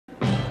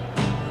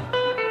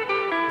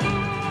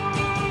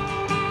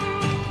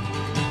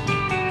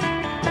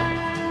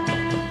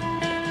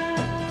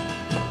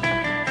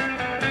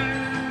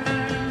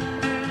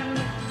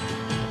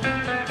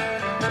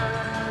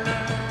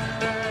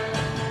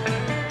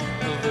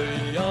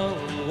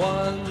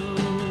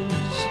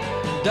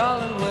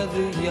Darling, we're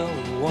the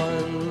young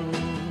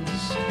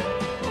ones,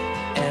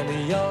 and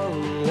the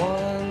young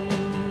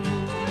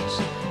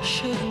ones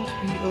shouldn't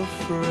be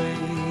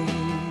afraid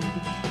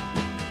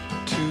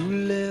to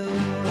live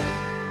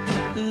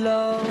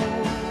low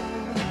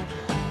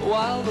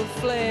while the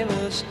flame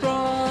is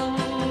strong,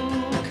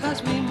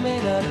 'cause we may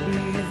not be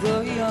the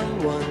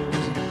young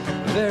ones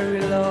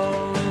very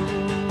long.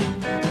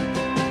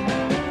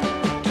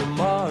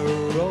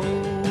 Tomorrow,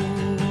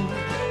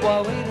 why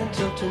wait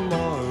until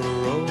tomorrow?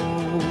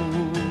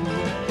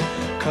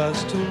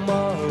 'Cause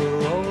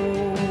tomorrow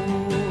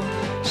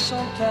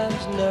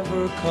sometimes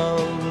never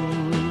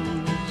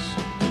comes.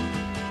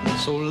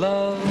 So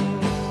love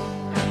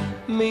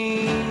me,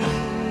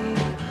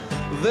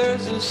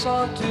 there's a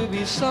song to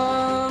be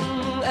sung,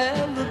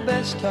 and the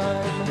best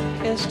time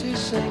is to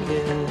sing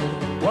it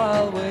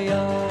while we're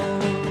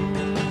young.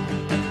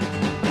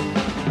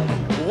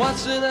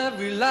 Once in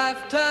every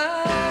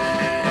lifetime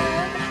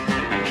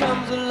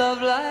comes a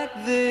love like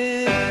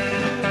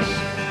this.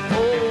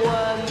 Oh,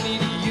 I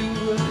need you,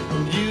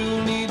 you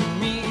need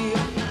me.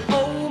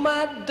 Oh,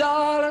 my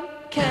darling,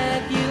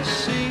 can't you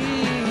see?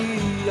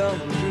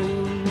 Young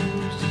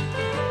dreams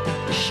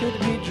should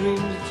be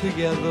dreamed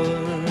together,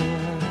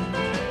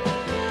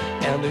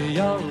 and the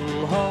young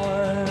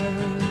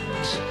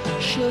hearts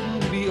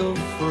shouldn't be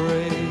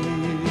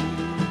afraid.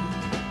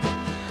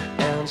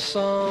 And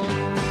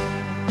someday,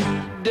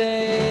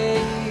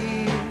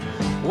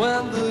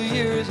 when the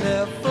years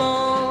have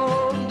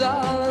flown,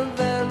 darling,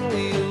 then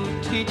we'll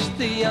teach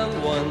the young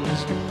ones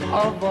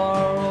of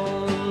our own.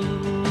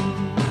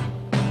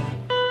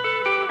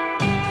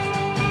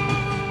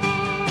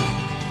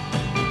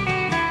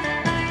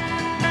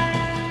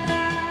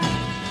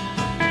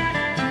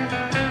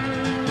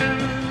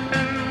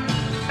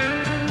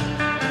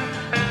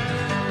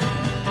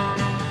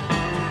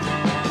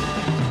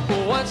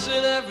 Once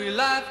in every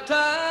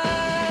lifetime